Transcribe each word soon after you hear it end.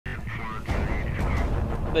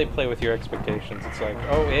they play with your expectations. It's like,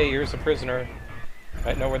 oh, hey, here's a prisoner.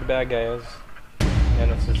 Might know where the bad guy is.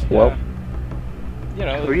 And it's just, well, you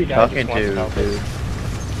know, who are you talking to, dude?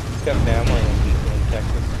 He's got family in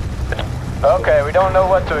Texas. Okay, we don't know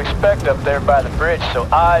what to expect up there by the bridge, so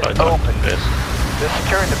eyes open. This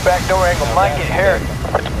securing the back door angle might get hairy.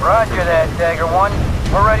 Roger that, Dagger 1.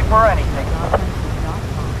 We're ready for anything.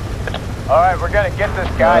 Alright, we're gonna get this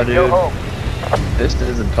guy. No, Go home. This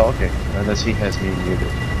isn't talking, unless he has me muted.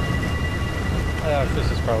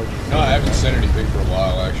 Fizz is probably just... No, I haven't said anything for a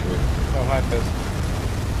while, actually. Oh, hi, Fizz.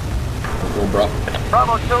 Cool, bro.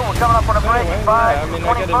 Bravo 2, we're coming up on a break.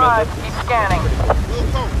 5:25. Keep scanning.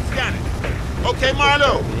 Wilco, scan it. Okay,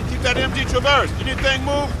 Marlo, keep that MG Traverse. Anything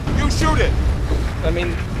move, you shoot it. I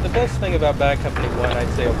mean, the best thing about Bad Company 1, I'd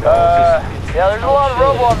say overall, is just... Yeah, there's a lot of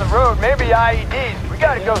rubble on the road. Maybe IEDs. We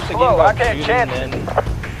gotta go slow. I can't chance it.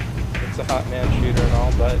 It's a hot man shooter and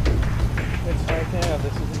all, but it's like, yeah,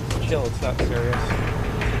 this is chill. It's not serious.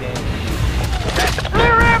 It's a game.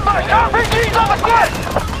 Clear ambush! RPGs on the cliff!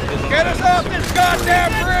 Get us off this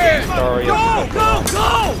goddamn bridge! Go!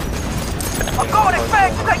 I'm going as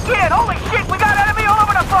fast as I can! Holy shit, we got enemy all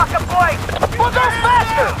over the fucking place! We'll go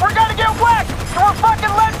faster! We're gonna get whacked! So we're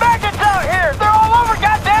fucking lead baggage out here! They're all over,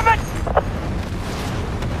 goddammit!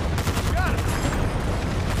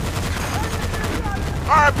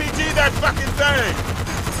 RPG that fucking thing!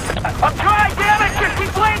 I'm trying, damn it! Just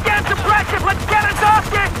keep laying down suppression! Let's get us off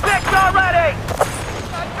this bitch already!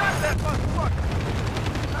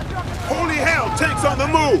 Holy hell, tanks on the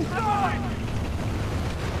move!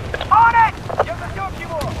 On it!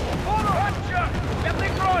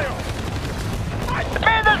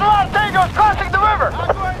 Man, there's a lot of Tangos crossing the river!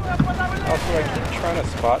 Also, I keep trying to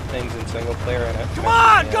spot things in single player and it... Come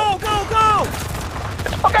on, go!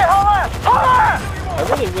 Okay, hold on! I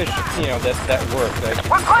really wish, you know, that worked. I could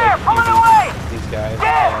We're just, clear! like, Pulling easily away! shoot these guys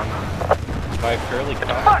by fairly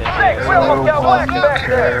Fuck's confident sake, we almost got whacked back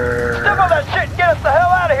there! Walker. Step on that shit and get us the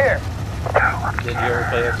hell out of here! Did you ever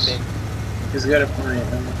play XP? He's got a point. I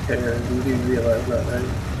don't care. You do realize that, right?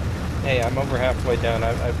 Hey, I'm over halfway down.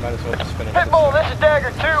 I might as well just finish Pitbull, this is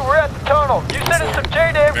Dagger 2. We're at the tunnel. You sent us some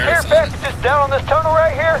JDAM care packages down on this tunnel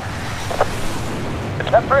right here?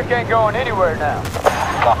 That prick ain't going anywhere now.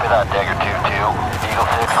 Copy that, Dagger 2-2. Eagle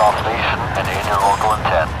 6 off station and in your local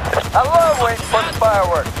intent. I love waiting for the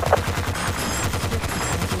fireworks.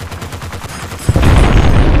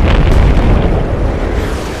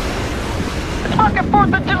 It's fucking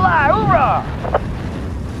 4th of July, hoorah!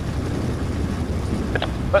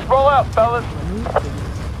 Let's roll out, fellas.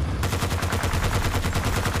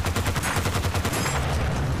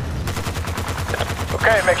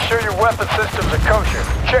 Okay, make sure your weapon systems are kosher.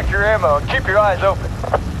 Check your ammo and keep your eyes open.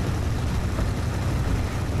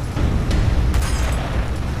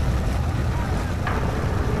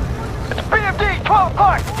 It's BMD, 12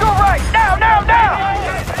 o'clock. Go right, now!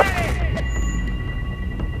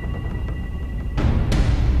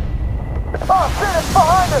 Oh shit, it's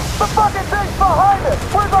behind us! The fucking thing's behind us!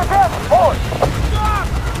 Where's our gas support?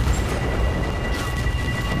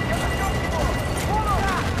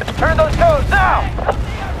 Turn those toes now!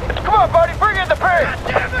 Come on, buddy, bring in the pig!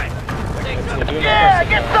 Yeah,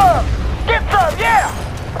 get some! Get some, yeah!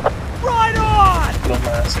 Right on!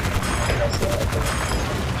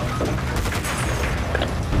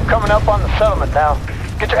 Coming up on the settlement now.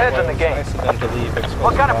 Get your heads in the game. Nice of them to leave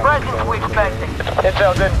What kind of presents we expecting?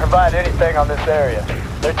 Intel didn't provide anything on this area.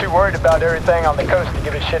 They're too worried about everything on the coast to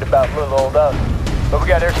give a shit about little old us. But we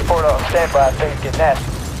got air support on standby if things get nasty.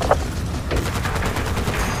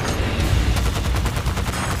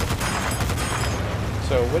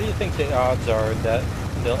 So, what do you think the odds are that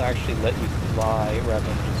they'll actually let you fly rather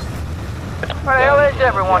than just... Where the hell is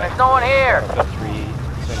everyone? There's no one here!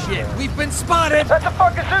 Shit, We've been spotted! That's a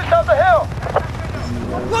fucking Zeus on the hill!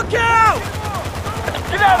 Look out!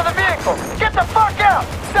 Get out of the vehicle! Get the fuck out!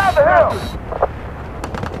 Down the hill!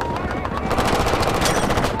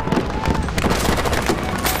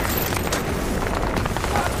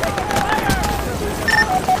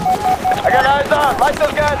 I got eyes on! Light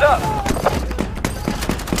those guys up!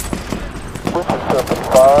 Witness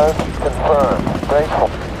 75, confirmed. Grateful.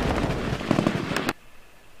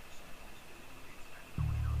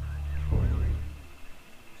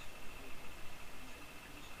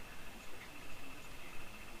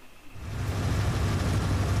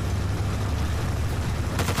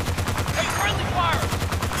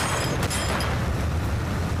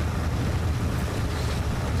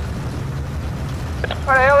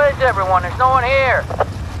 Where the hell is everyone? There's no one here.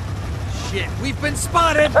 Shit, we've been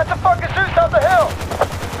spotted! That's a fucking Zeus on the hill!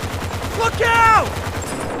 Look out!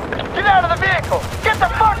 Get out of the vehicle! Get the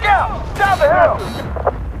fuck out! Down the hill!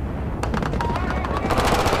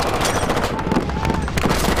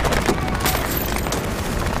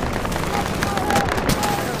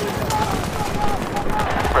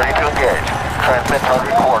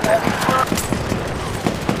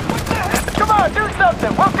 Come on, do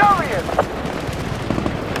something. We'll cover you.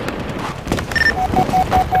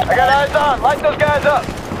 I got eyes on. Light those guys up.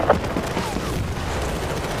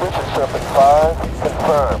 Richard Serpent 5,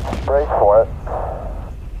 confirmed. Brace for it.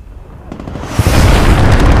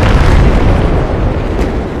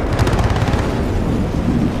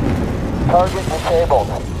 Target disabled.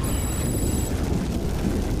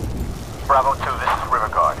 Bravo 2, this is River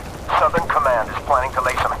Guard. Southern Command is planning to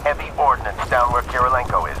lay some heavy ordnance down where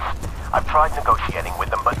Kirilenko is. I've tried negotiating with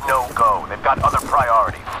them, but no go. They've got other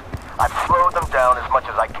priorities. I've slowed them down as much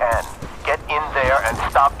as I can. Get in there and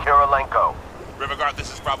stop Kirilenko. River Guard,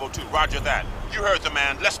 this is Bravo 2. Roger that. You heard the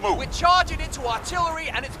man. Let's move. We're charging into artillery,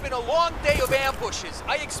 and it's been a long day of ambushes.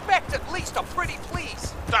 I expect at least a pretty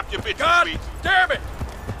please. Stop your bitches, God Sweet. damn it!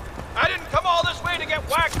 I didn't come all this way to get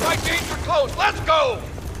whacked by danger close. Let's go!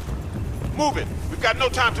 Move it. We've got no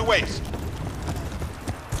time to waste.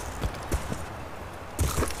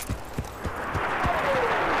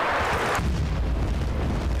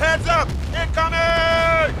 Heads up!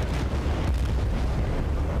 Incoming!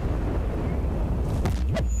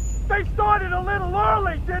 They started a little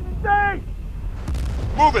early, didn't they?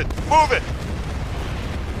 Move it! Move it!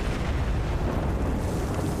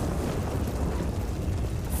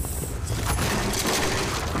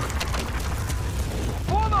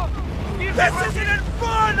 This is an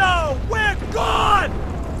inferno! We're gone!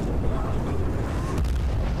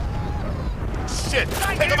 Shit!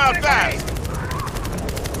 Take them out fast!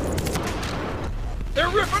 They're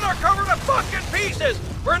ripping our cover to fucking pieces!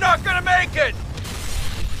 We're not gonna make it!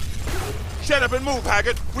 Shut up and move,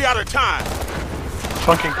 Haggard. We out of time.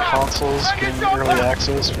 Fucking consoles getting early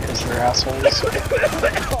access because they're assholes.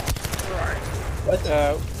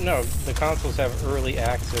 No, the consoles have early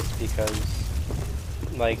access because,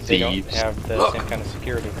 like, they don't have the same kind of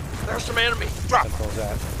security. There's some enemy. Drop. Simple as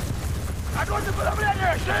that.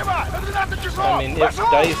 I mean, if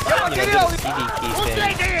DICE, did a CD key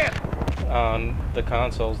thing on the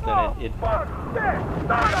consoles, then then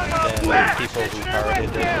people who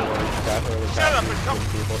pirated it or got early copies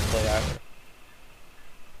wouldn't be able to play either.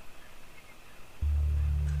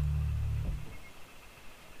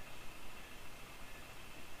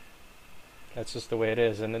 That's just the way it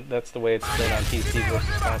is, and that's the way it's been on PC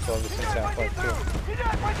versus console ever since Half-Life 2.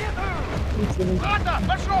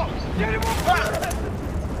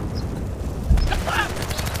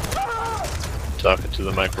 Talking to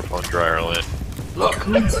the microphone dryer, Lynn. Look!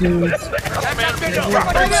 Waiting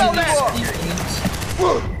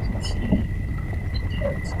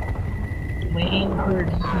for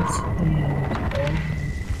his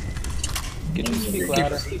Could you speak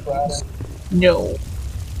louder? No.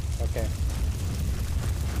 Okay.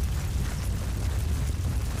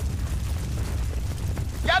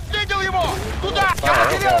 Я видел его! Туда!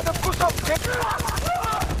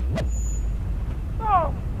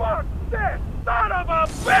 Oh, fuck this! Son of a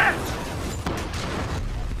bitch!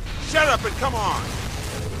 Shut up and come on.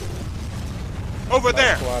 Over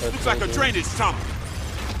there. Looks like a drainage tunnel.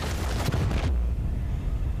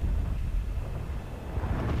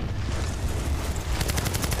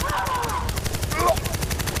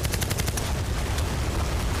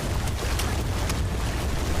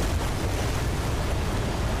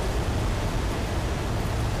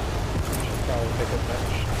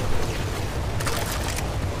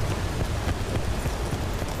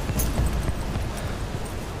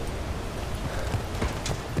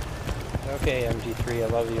 Okay, MG3, I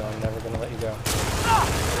love you. I'm never gonna let you go. No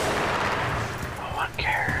one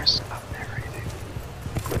cares about everything.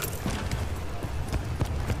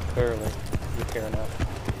 Clearly, you care enough.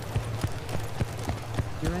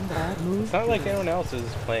 You're in bad mood. It's not like anyone else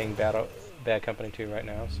is playing Bad Company 2 right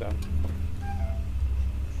now, so.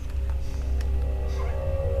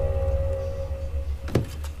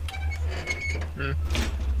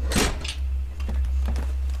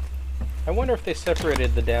 I wonder if they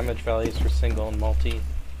separated the damage values for single and multi,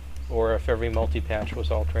 or if every multi-patch was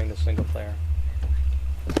altering the single player.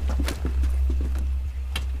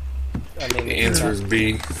 I mean, the answer is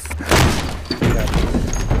B.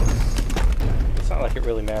 It's not like it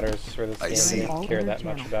really matters for this game. I don't care that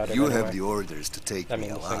much about it. You anyway. have the orders to take I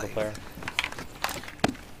mean, me the single alive. player.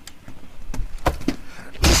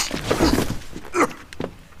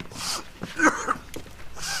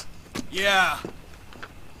 Yeah.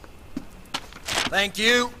 Thank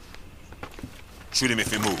you. Shoot him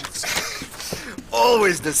if he moves.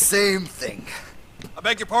 Always the same thing. I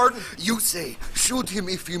beg your pardon? You say, shoot him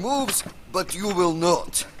if he moves, but you will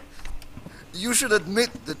not. You should admit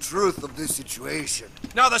the truth of this situation.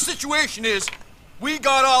 Now, the situation is, we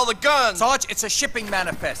got all the guns. Sarge, it's a shipping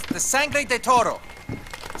manifest. The Sangre de Toro.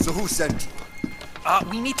 So who sent you?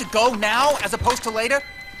 We need to go now as opposed to later?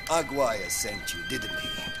 Aguirre sent you, didn't he?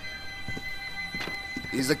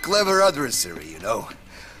 He's a clever adversary, you know.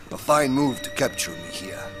 A fine move to capture me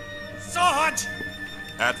here. Sarge!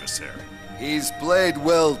 Adversary. He's played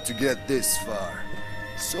well to get this far.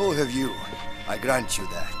 So have you. I grant you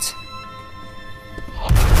that.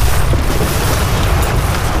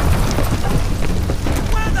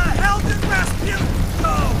 Where the hell did Rasputin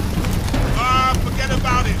go? Forget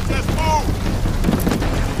about it. Let's move.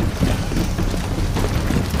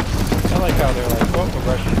 I like how they're like, oh, the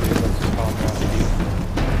Russian dude, let's just call him Rasputin.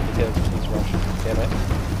 Because he's Russian, damn it.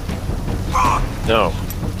 No.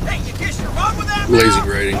 Hey, you guess you're wrong with that Lazy now?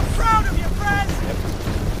 grading. I'm proud of you, friend!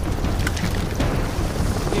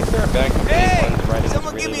 If they're back, Hey! writing is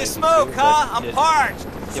Someone really give me a lazy smoke, too, huh? but I'm it- parched!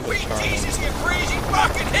 it was Sweet charming. Jesus, you crazy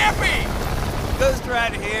fucking hippie! Ghost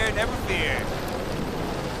Rider here, never fear.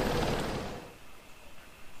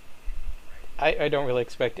 I don't really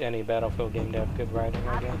expect any Battlefield game to have good writing,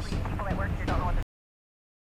 I guess.